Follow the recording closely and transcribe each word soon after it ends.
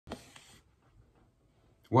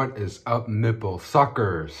What is up, nipple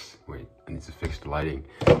suckers? Wait, I need to fix the lighting.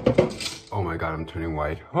 Oh my god, I'm turning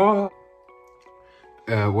white. What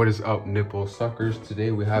is up, nipple suckers?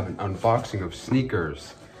 Today we have an unboxing of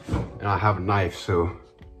sneakers. And I have a knife, so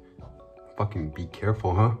fucking be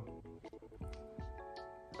careful, huh?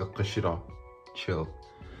 Chill.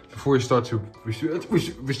 Before we start the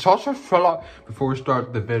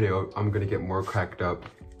video, I'm gonna get more cracked up.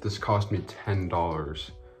 This cost me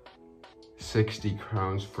 $10. 60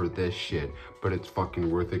 crowns for this shit, but it's fucking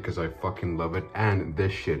worth it because I fucking love it. And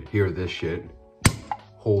this shit, hear this shit.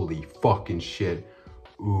 Holy fucking shit.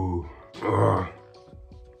 Ooh. Ugh.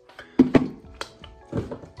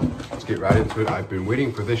 Let's get right into it. I've been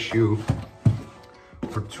waiting for this shoe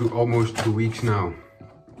for almost 2 weeks now.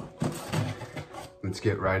 Let's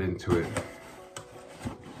get right into it.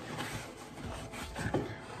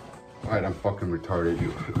 Alright, I'm fucking retarded.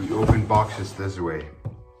 You open boxes this way.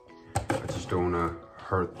 I just don't wanna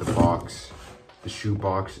hurt the box. The shoe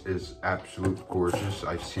box is absolute gorgeous.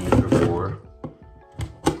 I've seen it before.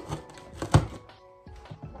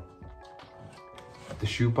 The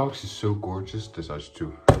shoe box is so gorgeous, this has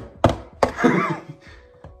to.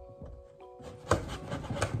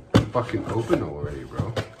 Fucking open already,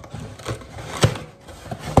 bro.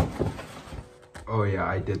 Oh yeah,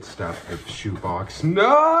 I did stab the shoe box.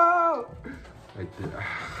 No! I did.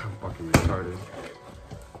 I'm fucking retarded.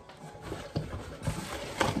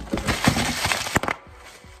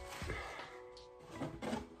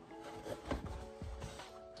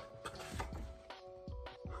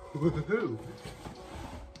 Woohoo!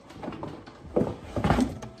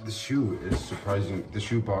 The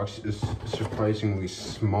shoe box is surprisingly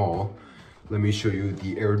small. Let me show you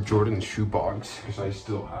the Air Jordan shoe box, because I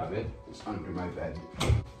still have it. It's under my bed.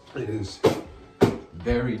 It is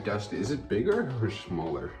very dusty. Is it bigger or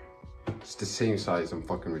smaller? It's the same size. I'm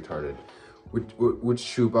fucking retarded. Which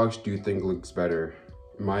shoe box do you think looks better?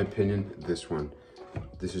 In my opinion, this one.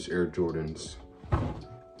 This is Air Jordans.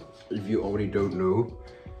 If you already don't know,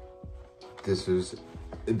 this is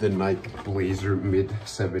the Nike Blazer Mid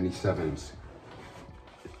 77s.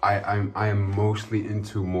 I am mostly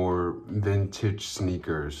into more vintage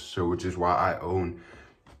sneakers, so which is why I own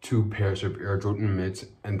 2 pairs of Air Jordan Mids,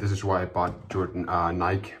 and this is why I bought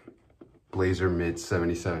Nike Blazer Mid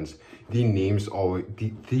 77s. These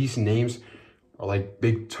names are like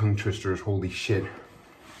big tongue twisters. Holy shit!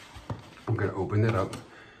 I'm gonna open it up.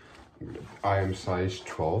 I am size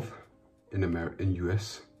 12 in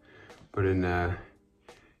US, but in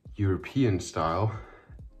European style.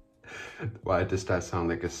 Why does that sound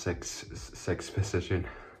like a sex position?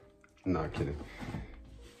 Not kidding.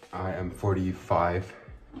 I am 45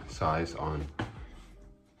 size on.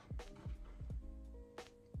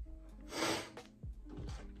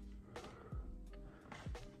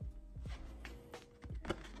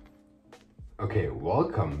 Okay,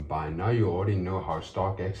 welcome. By now you already know how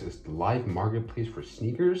StockX is the live marketplace for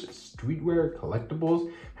sneakers, streetwear,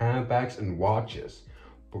 collectibles, handbags, and watches.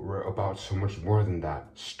 But we're about so much more than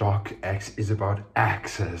that. StockX is about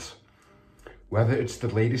access. Whether it's the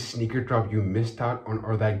latest sneaker drop you missed out on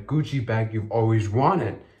or that Gucci bag you've always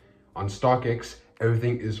wanted, on StockX,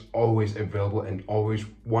 everything is always available and always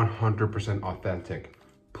 100% authentic.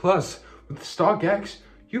 Plus, with StockX,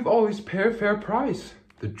 you've always paid a fair price.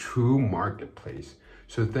 The true marketplace.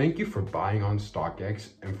 So thank you for buying on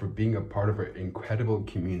StockX and for being a part of our incredible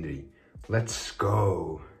community. Let's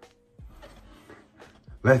go.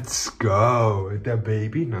 Let's go, the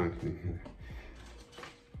baby. No.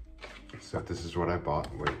 So this is what I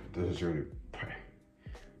bought. Wait, this is really.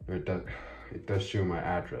 It does show my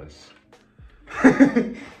address.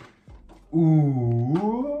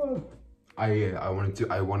 Ooh. I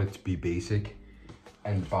wanted to be basic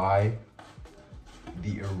and buy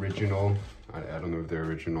the original. I don't know if they're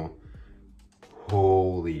original.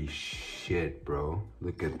 Holy shit, bro!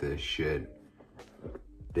 Look at this shit.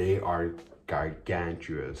 They are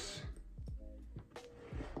gargantuous.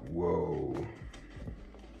 Whoa.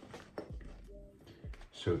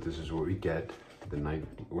 So this is what we get. The Nike,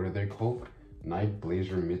 what are they called? Nike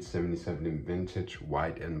Blazer Mid 77 in vintage,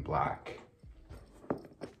 white and black.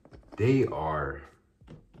 They are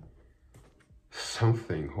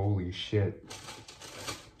something. Holy shit.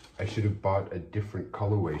 I should have bought a different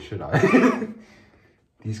colorway, should I?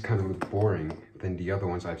 These kind of look boring than the other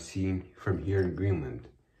ones I've seen from here in Greenland.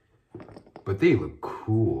 But they look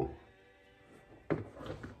cool.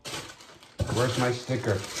 Where's my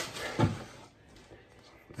sticker?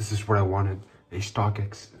 This is what I wanted. A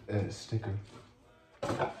StockX sticker.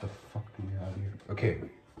 What the fuck do we have here? Okay.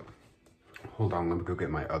 Hold on, let me go get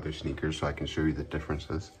my other sneakers so I can show you the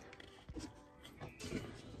differences.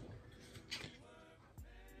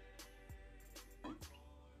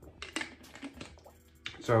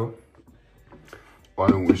 So, why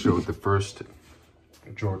don't we show the first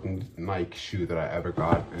Jordan Nike shoe that I ever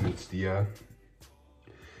got, and it's the,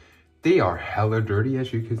 they are hella dirty,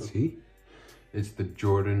 as you can see. It's the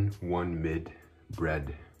Jordan 1 Mid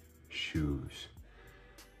Bread shoes.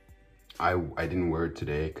 I didn't wear it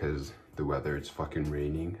today because the weather, it's fucking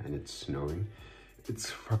raining and it's snowing. It's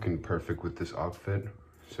fucking perfect with this outfit.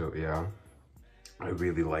 So yeah, I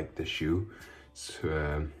really like this shoe. It's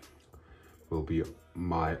will be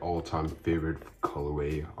my all-time favorite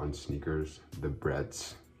colorway on sneakers, the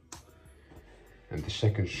Breads. And the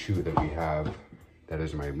second shoe that we have, that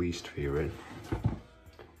is my least favorite,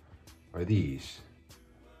 are these.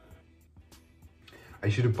 I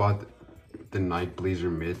should have bought the Night Blazer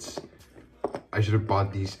mids. I should have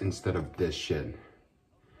bought these instead of this shit.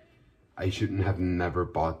 I shouldn't have never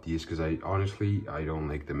bought these because I don't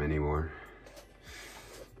like them anymore.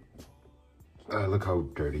 Look how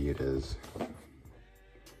dirty it is.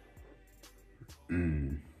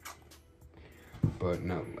 But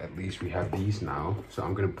no, at least we have these now. So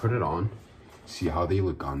I'm gonna put it on, see how they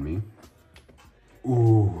look on me.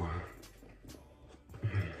 Ooh.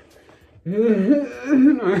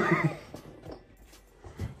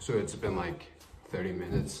 So it's been like 30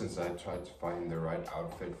 minutes since I tried to find the right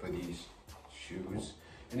outfit for these shoes.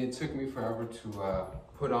 And it took me forever to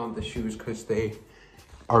put on the shoes because they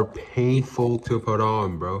are painful to put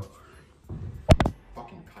on, bro.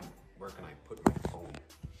 Fucking cunt, where can I put my phone?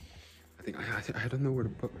 I don't know where to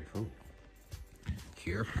put my phone.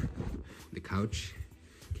 Here, the couch.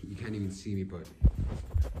 You can't even see me, but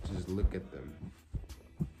just look at them.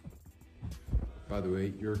 By the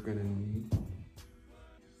way, you're gonna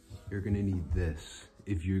need this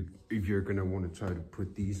if you're gonna want to try to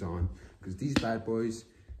put these on, because these bad boys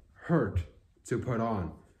hurt to put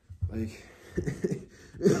on. Like,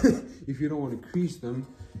 if you don't want to crease them,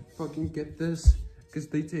 fucking get this, because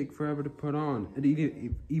they take forever to put on. And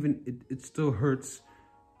it still hurts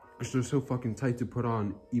because they're so fucking tight to put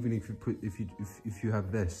on, even if you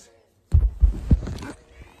have this.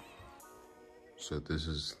 So this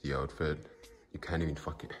is the outfit. You can't even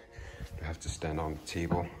fucking, you have to stand on the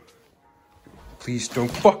table. Please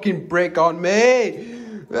don't fucking break on me!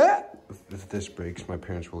 If this breaks, my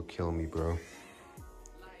parents will kill me, bro.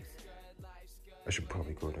 I should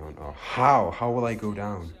probably go down. Oh, how? How will I go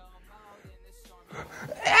down?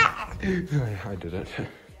 I did it.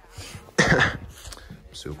 I'm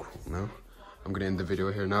so cool now. I'm gonna end the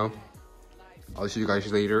video here now. I'll see you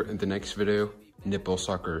guys later in the next video. Nipple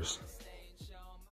suckers.